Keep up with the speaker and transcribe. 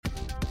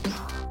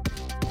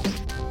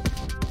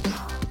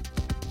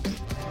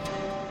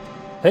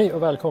Hej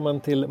och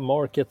välkommen till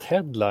Market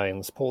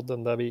Headlines,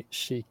 podden där vi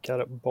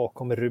kikar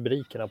bakom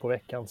rubrikerna på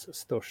veckans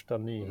största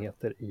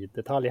nyheter i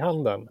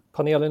detaljhandeln.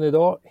 Panelen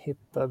idag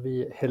hittar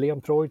vi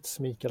Helene Preutz,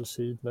 Mikael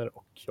Sydmer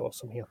och jag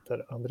som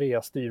heter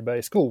Andreas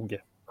Styrberg Skog.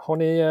 Har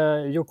ni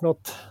gjort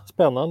något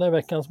spännande i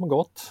veckan som har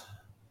gått?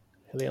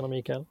 Helene och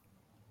Mikael?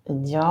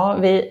 Ja,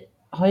 vi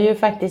har ju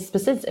faktiskt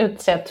precis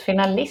utsett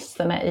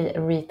finalisterna i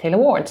Retail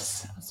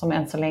Awards som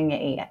än så länge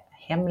är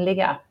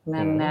hemliga.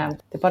 Men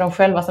det är bara de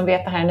själva som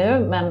vet det här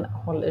nu, men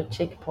håll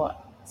utkik på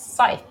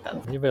sajten.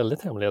 Ni är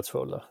väldigt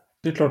hemlighetsfulla.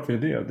 Det är klart vi är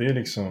det. Det är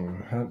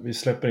liksom, vi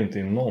släpper inte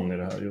in någon i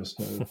det här just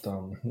nu,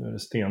 utan nu är det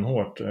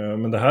stenhårt.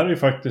 Men det här är ju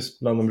faktiskt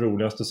bland de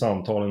roligaste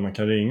samtalen man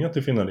kan ringa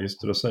till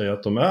finalister och säga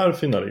att de är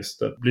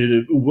finalister. Blir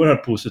det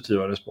oerhört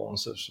positiva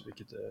responser,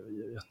 vilket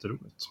är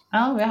jätteroligt.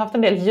 Ja, vi har haft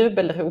en del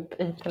jubelrop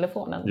i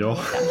telefonen. Ja,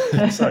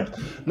 exakt.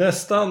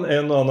 Nästan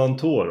en och annan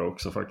tår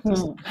också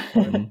faktiskt.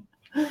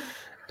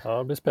 Ja,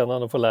 det blir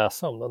spännande att få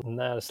läsa om det.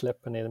 När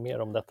släpper ni mer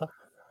om detta?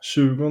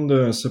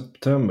 20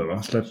 september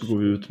går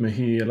vi ut med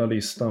hela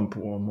listan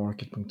på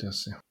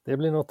market.se. Det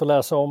blir något att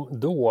läsa om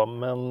då,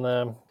 men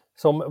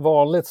som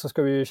vanligt så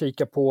ska vi ju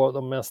kika på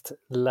de mest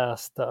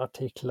lästa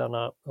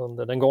artiklarna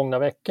under den gångna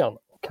veckan.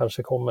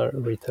 Kanske kommer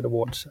Retail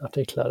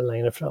Awards-artiklar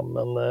längre fram,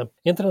 men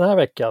inte den här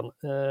veckan.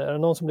 Är det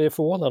någon som blir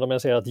förvånad om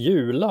jag säger att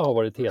Jula har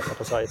varit heta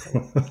på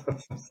sajten?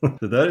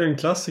 Det där är en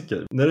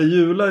klassiker. När det är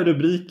Jula i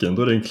rubriken,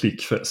 då är det en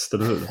klickfest,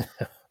 eller hur?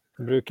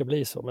 Det brukar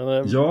bli så,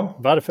 men ja.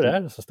 Varför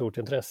är det så stort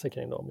intresse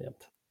kring dem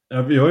jämt?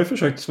 Ja, vi har ju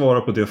försökt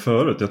svara på det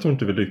förut. Jag tror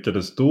inte vi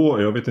lyckades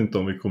då. Jag vet inte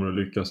om vi kommer att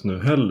lyckas nu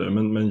heller.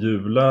 Men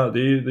Jula, det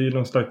är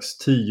någon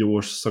slags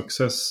 10-års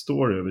success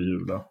story över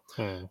Jula.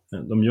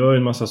 De gör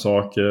en massa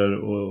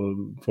saker och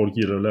folk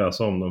gillar att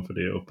läsa om dem för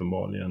det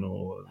uppenbarligen.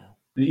 Och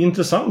det är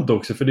intressant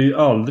också, för det är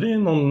aldrig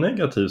någon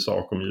negativ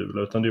sak om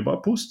Jula, utan det är bara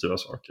positiva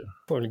saker.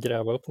 Får väl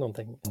gräva upp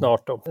någonting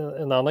snart då.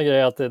 En annan grej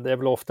är att det är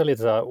väl ofta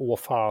lite så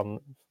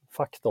här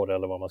faktor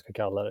eller vad man ska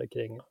kalla det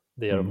kring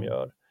det de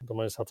gör. De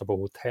har ju satsat på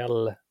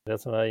hotell,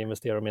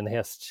 investerar de i en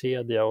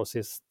hästkedja och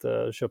sist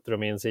köpte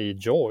de in sig i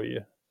Joy.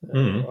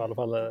 I alla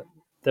fall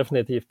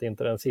definitivt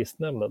inte den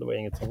sistnämnda, det var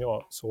inget som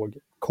jag såg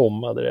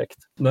komma direkt.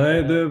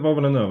 Nej, det var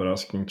väl en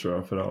överraskning tror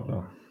jag för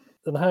alla.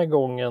 Den här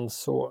gången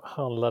så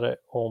handlar det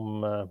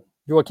om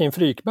Joakim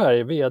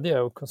Frykberg, vd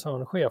och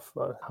koncernchef.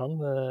 Han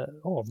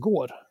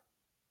avgår.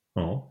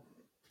 Ja.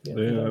 Det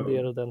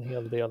är en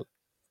hel del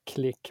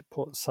klick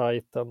på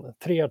sajten.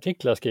 3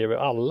 artiklar skriver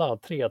alla,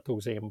 3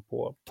 togs in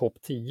på topp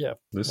 10.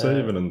 Det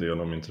säger väl en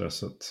del om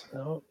intresset.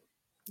 Ja.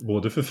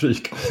 Både för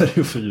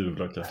Frykberg och för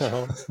Jula kanske.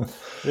 Ja.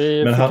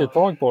 Vi fick ett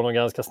tag på honom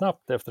ganska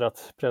snabbt efter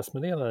att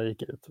pressmeddelandet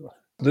gick ut.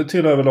 Det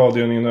tillhör väl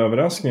avdelningen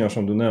överraskningar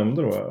som du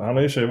nämnde då. Han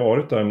har ju sig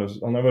varit där nu.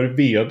 Han har varit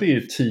vd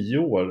i 10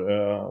 år.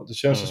 Det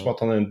känns som att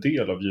han är en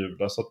del av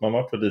Jula, så att man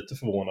var lite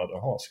förvånad.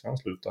 Jaha, ska han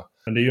sluta?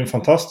 Men det är ju en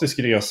fantastisk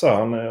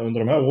resa. Under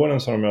de här åren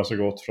så har de alltså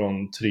gått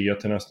från 3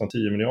 till nästan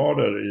 10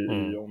 miljarder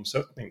i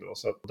omsättning då.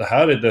 Så att det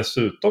här är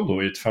dessutom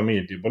då i ett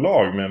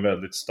familjebolag med en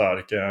väldigt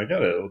stark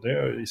ägare, och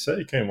det i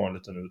sig kan ju vara en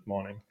liten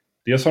utmaning.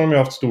 Dels har de ju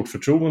haft stort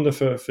förtroende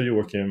för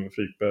Joakim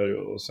Frykberg,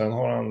 och sen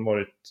har han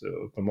varit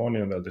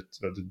uppenbarligen väldigt,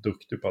 väldigt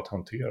duktig på att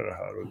hantera det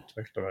här och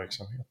utveckla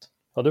verksamhet.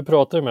 Ja, du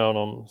pratade med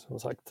honom som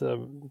sagt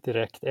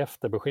direkt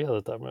efter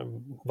beskedet där,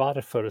 men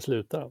varför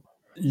slutar han?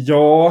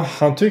 Ja,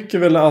 han tycker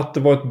väl att det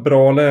var ett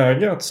bra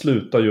läge att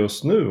sluta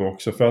just nu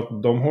också, för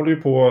att de håller ju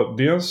på,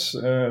 dels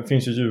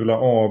finns ju Jula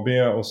AB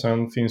och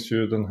sen finns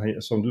ju den här,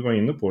 som du var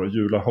inne på,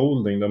 Jula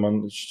Holding, där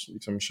man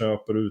liksom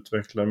köper och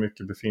utvecklar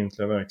mycket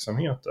befintliga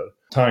verksamheter.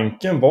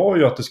 Tanken var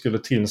ju att det skulle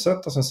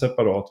tillsättas en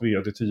separat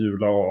vd till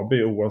Jula AB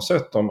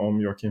oavsett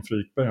om Joakim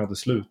Frykberg hade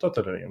slutat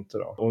eller inte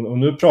då. Och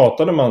nu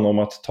pratade man om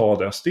att ta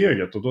det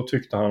steget, och då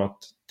tyckte han att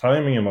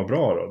tajmingen var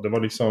bra då. Det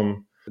var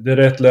liksom, det är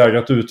rätt läge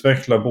att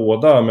utveckla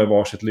båda med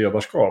varsitt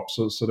ledarskap.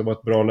 Så det var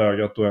ett bra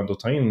läge att då ändå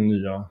ta in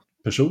nya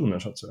personer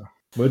så att säga.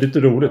 Det var lite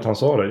roligt, han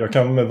sa det. Jag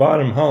kan med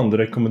varm hand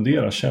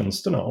rekommendera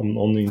tjänsterna om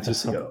någon är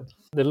intresserad.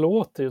 Det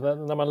låter ju,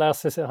 när man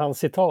läser hans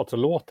citat så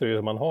låter det ju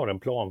som man har en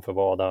plan för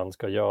vad han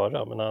ska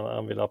göra. Men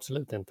han vill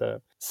absolut inte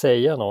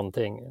säga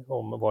någonting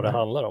om vad det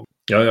handlar om.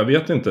 Ja, jag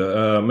vet inte.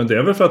 Men det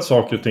är väl för att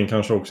saker och ting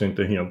kanske också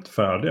inte är helt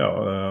färdiga.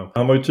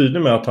 Han var ju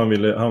tydlig med att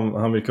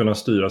han vill kunna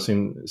styra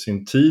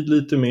sin tid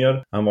lite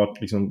mer. Han var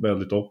liksom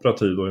väldigt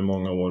operativ då i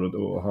många år,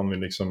 och han vill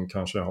liksom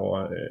kanske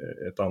ha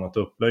ett annat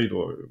upplägg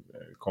då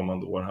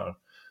kommande år här.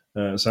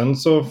 Sen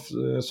så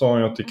sa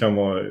han att det kan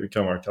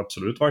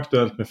absolut vara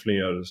aktuellt med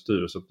fler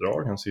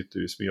styrelseuppdrag. Han sitter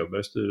ju i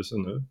Svedbergs styrelse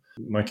nu.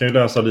 Man kan ju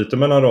läsa lite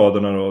mellan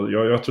raderna, och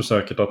jag tror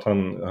säkert att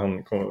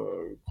han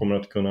kommer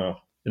att kunna,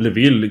 eller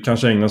vill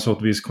kanske ägna sig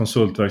åt viss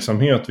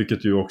konsultverksamhet,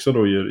 vilket ju också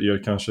då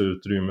ger kanske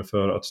utrymme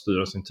för att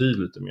styra sin tid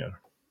lite mer.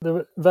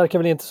 Det verkar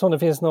väl inte som det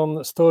finns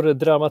någon större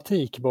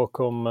dramatik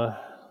bakom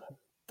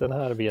den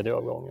här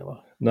vd-avgången, va?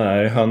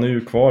 Nej, han är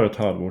ju kvar ett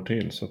halvår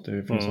till så att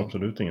det finns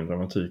absolut ingen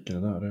dramatik i det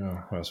där. Det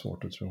har jag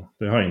svårt att tro.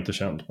 Det har jag inte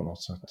känt på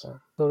något sätt.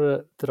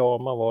 Större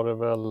drama var det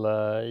väl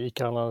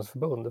ICA-handlarnas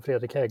förbund.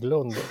 Fredrik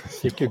Hägglund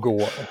fick ju gå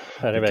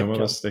här i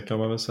veckan. Det kan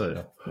man väl säga.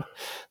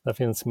 Det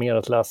finns mer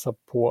att läsa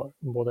på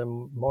både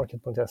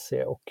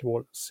market.se och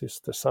vår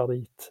syster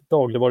Sarit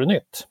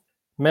Dagligvarunytt.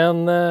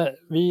 Men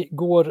vi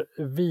går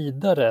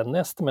vidare.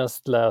 Näst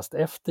mest läst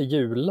efter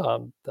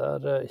jula.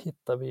 Där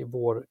hittar vi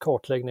vår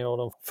kartläggning av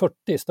de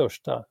 40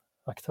 största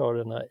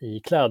aktörerna i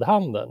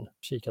klädhandeln.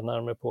 Kika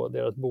närmare på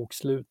deras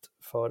bokslut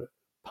för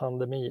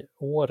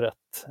pandemiåret.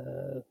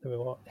 Det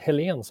var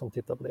Helene som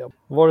tittade på det.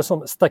 Vad var det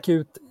som stack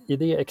ut i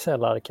det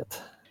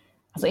Excel-arket?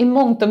 Alltså i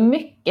mångt och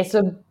mycket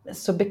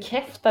så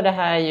bekräftar det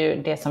här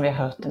ju det som vi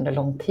har hört under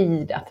lång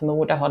tid, att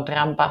mode har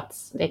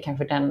drabbats. Det är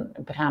kanske den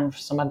bransch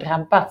som har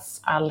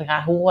drabbats allra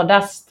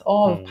hårdast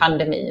av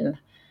pandemin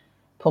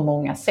på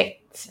många sätt.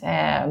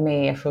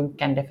 Med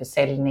sjunkande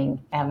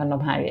försäljning, även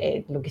de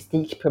här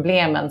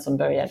logistikproblemen som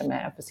började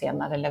med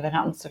försenade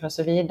leveranser och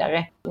så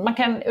vidare. Man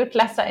kan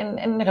utläsa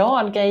en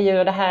rad grejer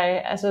och det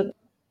här, alltså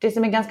det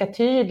som är ganska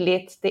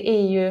tydligt, det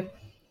är ju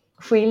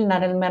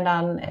skillnaden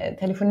mellan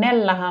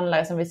traditionella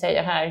handlare som vi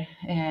säger här,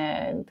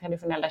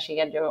 traditionella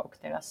kedjor och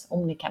deras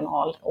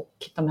omnikanal och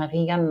de här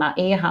rena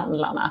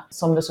e-handlarna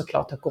som det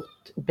såklart har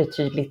gått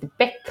betydligt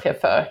bättre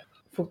för.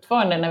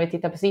 Fortfarande när vi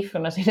tittar på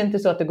siffrorna så är det inte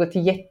så att det går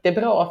till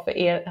jättebra för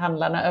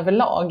e-handlarna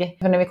överlag.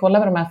 För när vi kollar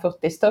på de här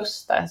 40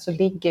 största så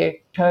ligger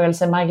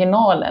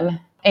rörelsemarginalen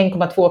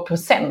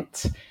 1,2%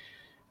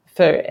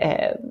 för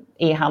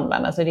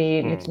e-handlarna. Så det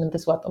är liksom inte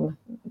så att de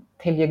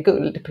täljer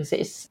guld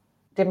precis.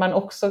 Det man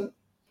också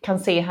kan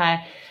se här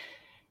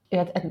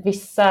är att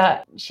vissa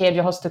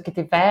kedjor har stuckit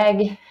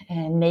iväg.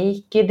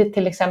 Naked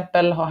till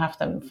exempel har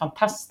haft en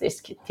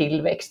fantastisk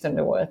tillväxt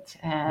under året.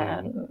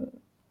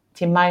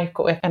 Till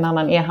Marco, en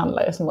annan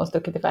e-handlare som har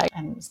stuckit iväg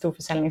en stor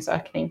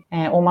försäljningsökning.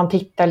 Om man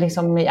tittar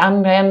liksom i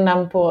andra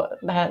änden på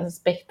det här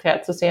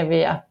spektrat så ser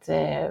vi att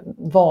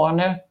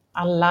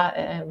alla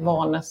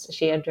Warners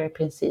kedjor i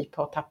princip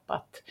har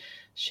tappat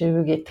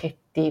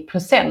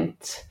 20-30%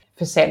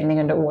 försäljning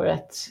under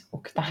året.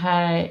 Och det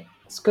här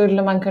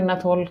skulle man kunna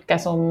tolka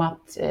som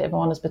att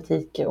Warners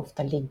butiker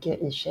ofta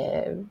ligger i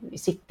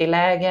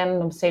citylägen.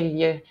 De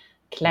säljer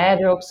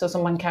kläder också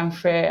som man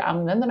kanske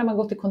använder när man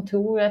går till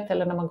kontoret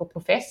eller när man går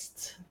på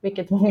fest,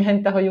 vilket många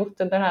inte har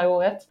gjort under det här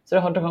året. Så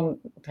då har de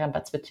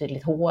drabbats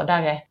betydligt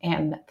hårdare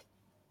än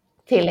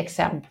till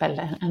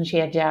exempel en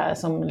kedja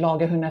som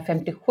Lager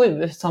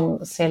 157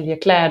 som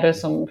säljer kläder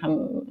som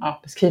kan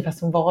beskrivas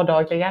som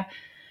vardagliga.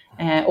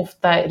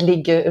 Ofta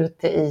ligger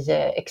ute i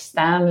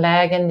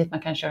externlägen dit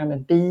man kan köra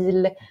med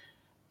bil.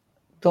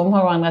 De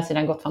har å andra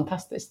sidan gått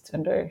fantastiskt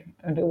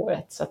under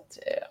året. Så att,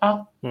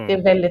 det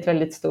är väldigt,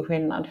 väldigt stor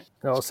skillnad.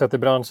 Ja, sett i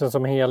branschen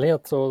som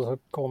helhet så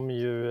kom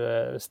ju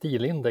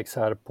stilindex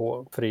här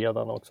på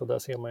fredagen också. Där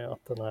ser man ju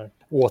att den här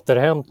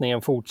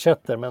återhämtningen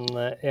fortsätter. Men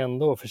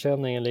ändå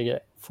försäljningen ligger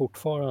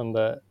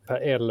fortfarande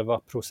per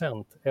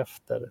 11%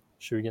 efter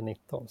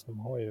 2019. Så de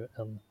har ju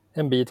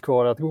en bit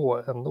kvar att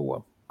gå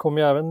ändå. Kom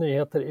ju även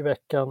nyheter i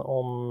veckan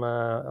om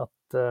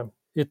att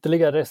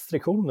ytterligare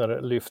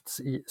restriktioner lyfts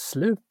i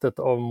slutet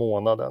av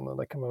månaden. Och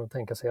där kan man väl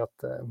tänka sig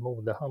att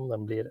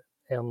modehandeln blir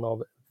en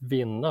av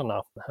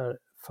vinnarna. Här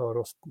för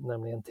oss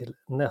nämligen till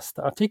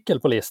nästa artikel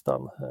på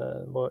listan.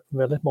 Det var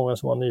väldigt många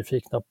som var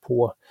nyfikna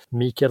på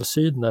Mikael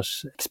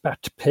Sydners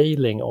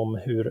expertpejling om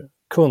hur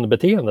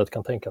kundbeteendet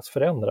kan tänkas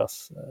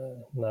förändras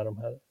när de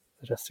här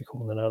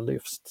restriktionerna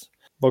lyfts.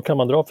 Vad kan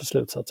man dra för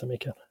slutsatser,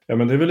 Mikael? Ja,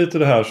 men det är väl lite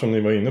det här som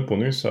ni var inne på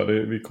nyss här.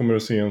 Vi kommer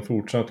att se en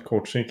fortsatt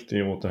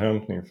kortsiktig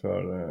återhämtning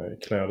för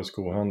kläd- och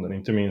skohandeln.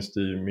 Inte minst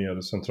i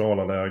mer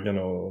centrala lägen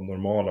och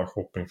normala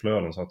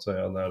shoppingflöden så att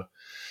säga.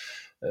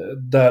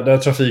 Där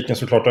trafiken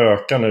såklart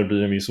ökar när det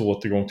blir en viss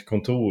återgång till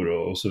kontor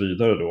och så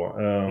vidare då.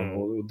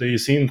 Och det i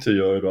sin tur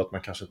gör ju då att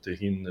man kanske inte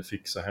hinner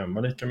fixa hemma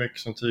lika mycket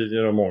som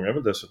tidigare. Och många är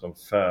väl dessutom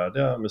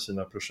färdiga med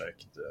sina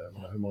projekt.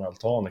 Hur många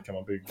altaner kan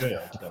man bygga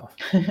egentligen?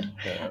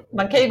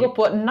 Man kan ju gå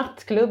på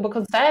nattklubb och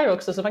konserter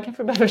också, så man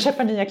kanske behöver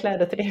köpa nya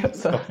kläder till det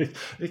också. Ja,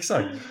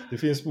 exakt. Det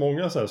finns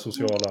många så här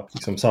sociala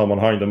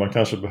sammanhang där man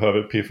kanske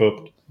behöver piffa upp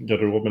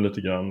garderoben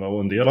lite grann. Och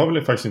en del har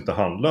väl faktiskt inte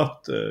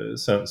handlat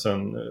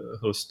sen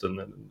hösten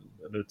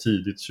eller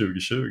tidigt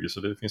 2020, så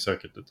det finns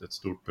säkert ett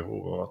stort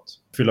behov av att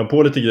fylla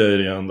på lite grejer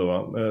igen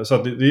då. Så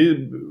att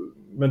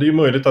men det är ju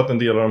möjligt att en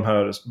del av de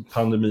här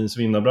pandemins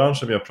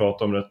vinnarbranscher vi har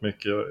pratat om rätt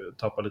mycket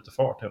tappar lite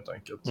fart helt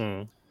enkelt.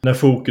 När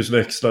fokus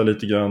växlar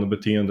lite grann och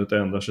beteendet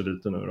ändrar sig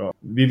lite nu då.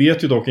 Vi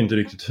vet ju dock inte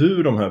riktigt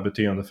hur de här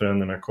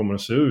beteendeförändringarna kommer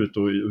att se ut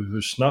och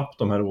hur snabbt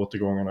de här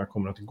återgångarna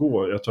kommer att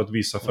gå. Jag tror att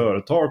vissa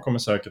företag kommer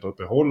säkert att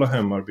behålla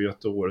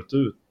hemarbete året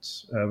ut,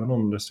 även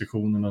om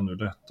restriktionerna nu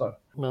lättar.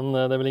 Men det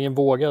är väl ingen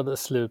vågad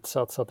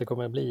slutsats att det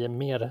kommer att bli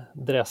mer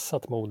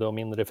dressat mode och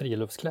mindre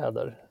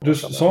friluftskläder?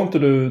 Sa inte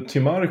du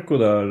till Marco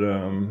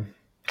där,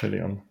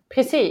 Helene?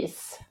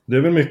 Precis. Det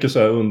är väl mycket så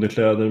här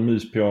underkläder,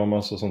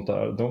 myspyjamas och sånt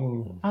där.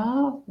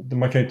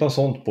 Man kan ju inte ha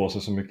sånt på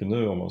sig så mycket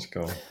nu om man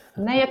ska...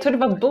 Nej, jag tror det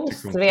var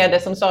Boost vd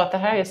som sa att det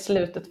här är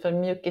slutet för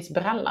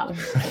mjukisbrallan.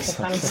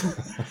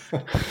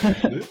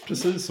 Det är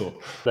precis så.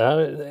 Det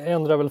här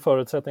ändrar väl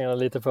förutsättningarna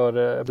lite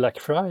för Black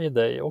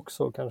Friday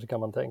också, kanske kan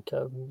man tänka.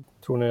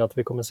 Tror ni att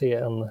vi kommer se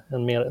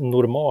en mer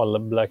normal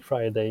Black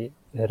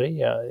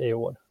Friday-rea i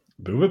år?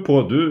 Det beror på,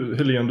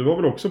 Helene, du var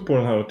väl också på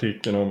den här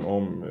artikeln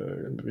om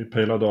vi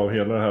pejlade av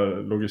hela den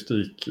här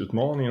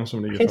logistikutmaningen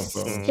som ligger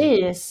framför.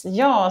 Precis,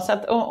 ja, så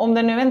att om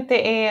det nu inte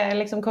är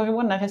liksom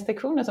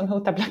coronarestriktioner som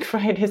hotar Black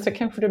Friday så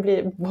kanske det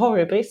blir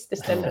varubrist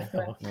istället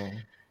för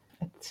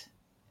ett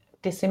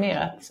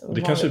decimerat.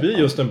 Det kanske blir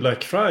just en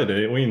Black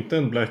Friday och inte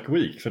en Black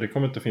Week, för det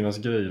kommer inte finnas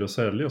grejer att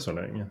sälja så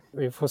länge.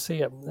 Vi får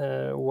se,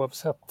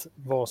 oavsett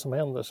vad som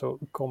händer så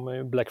kommer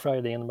ju Black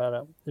Friday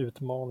innebära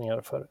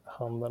utmaningar för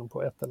handeln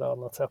på ett eller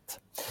annat sätt.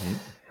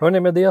 Hörrni,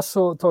 med det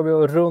så tar vi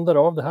och rundar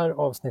av det här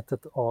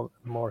avsnittet av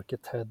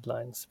Market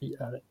Headlines. Vi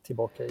är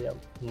tillbaka igen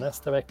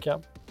nästa vecka.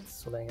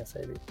 Så länge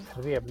säger vi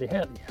trevlig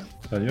helg.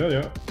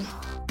 Ja.